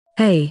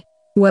Hey,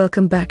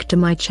 welcome back to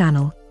my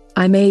channel.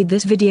 I made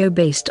this video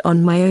based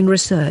on my own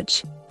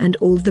research, and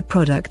all the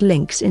product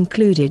links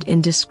included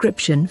in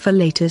description for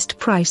latest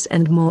price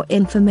and more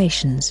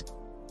informations.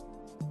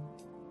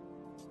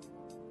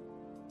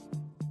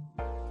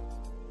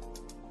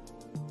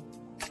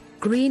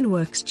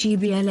 Greenworks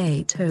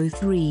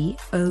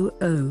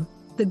GBL80300.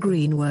 The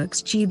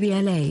Greenworks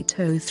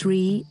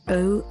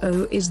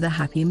GBL80300 is the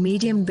happy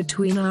medium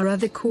between our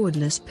other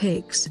cordless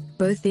picks,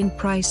 both in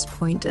price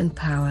point and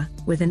power,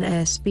 with an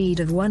airspeed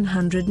of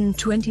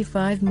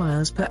 125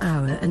 miles per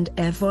hour and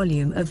air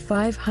volume of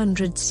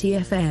 500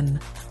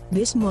 CFM.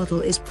 This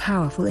model is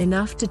powerful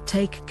enough to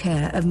take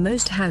care of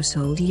most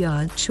household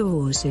yard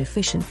chores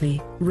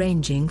efficiently,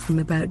 ranging from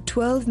about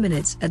 12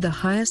 minutes at the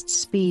highest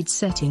speed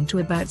setting to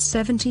about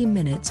 70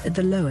 minutes at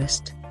the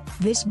lowest.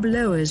 This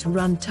blower's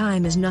run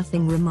time is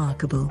nothing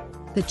remarkable.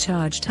 The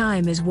charge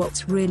time is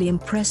what's really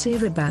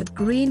impressive about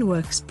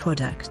Greenworks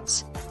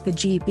products. The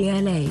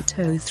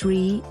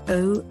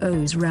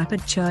GBL80300's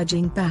rapid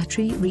charging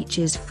battery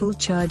reaches full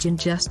charge in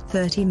just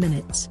 30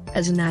 minutes.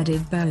 As an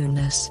added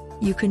bonus,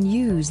 you can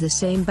use the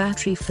same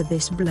battery for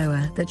this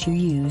blower that you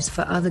use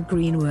for other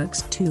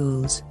Greenworks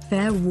tools.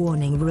 Fair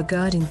warning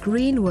regarding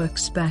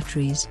Greenworks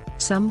batteries: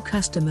 some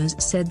customers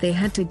said they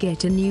had to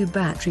get a new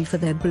battery for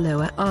their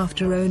blower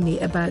after only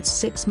about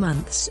 6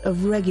 months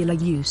of regular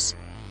use.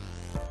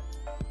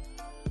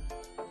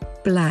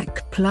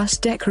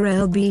 BLACK+DECKER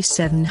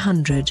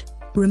LB700.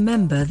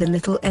 Remember the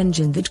little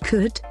engine that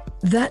could?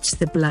 That's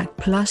the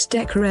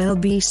BLACK+DECKER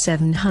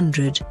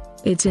LB700.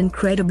 It's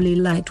incredibly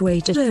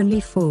lightweight at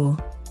only 4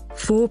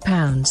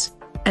 pounds,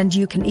 and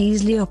you can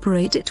easily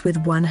operate it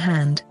with one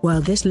hand.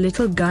 While this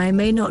little guy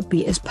may not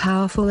be as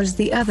powerful as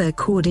the other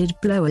corded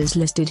blowers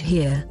listed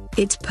here,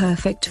 it's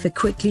perfect for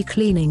quickly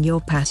cleaning your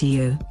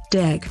patio,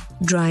 deck,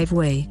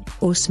 driveway,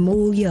 or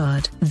small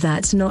yard.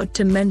 That's not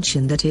to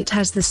mention that it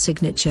has the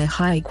signature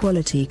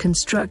high-quality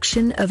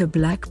construction of a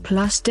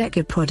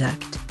BLACK+DECKER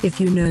product. If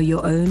you know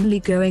you're only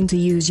going to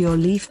use your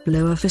leaf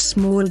blower for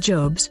small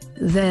jobs,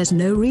 there's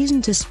no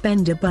reason to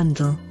spend a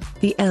bundle.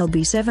 The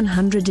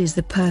LB700 is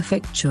the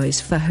perfect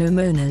choice for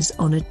homeowners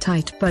on a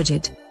tight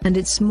budget, and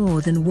it's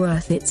more than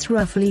worth its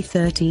roughly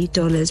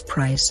 $30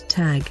 price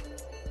tag.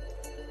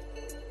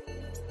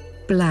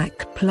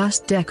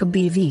 BLACK+DECKER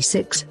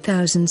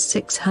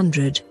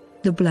BV6600.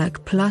 The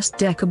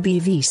BLACK+DECKER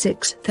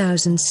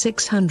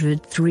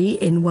BV6600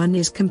 3-in-1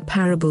 is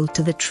comparable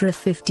to the TRI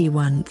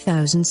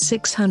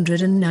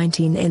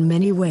 51619 in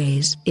many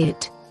ways.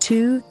 It,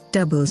 too,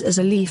 doubles as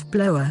a leaf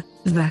blower,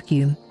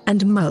 vacuum,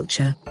 and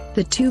mulcher.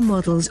 The two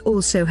models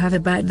also have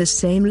about the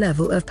same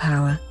level of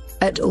power,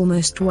 at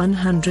almost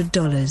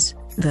 $100,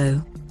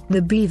 though. The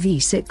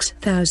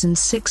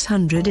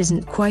BV6600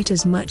 isn't quite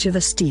as much of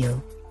a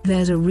steal.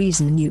 There's a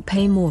reason you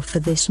pay more for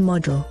this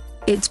model.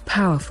 Its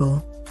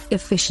powerful,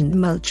 efficient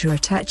mulcher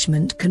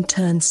attachment can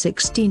turn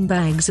 16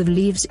 bags of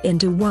leaves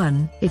into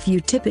one. If you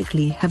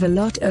typically have a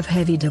lot of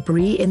heavy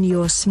debris in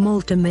your small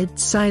to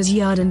mid-size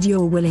yard and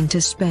you're willing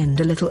to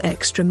spend a little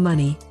extra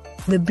money,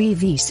 the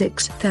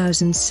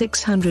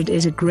BV6600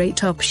 is a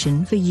great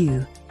option for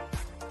you.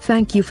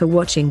 Thank you for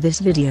watching this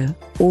video.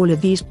 All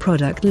of these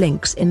product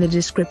links in the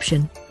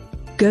description.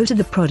 Go to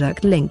the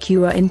product link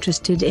you are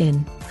interested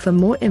in for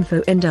more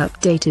info and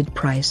updated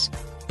price.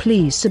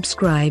 Please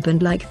subscribe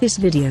and like this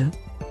video.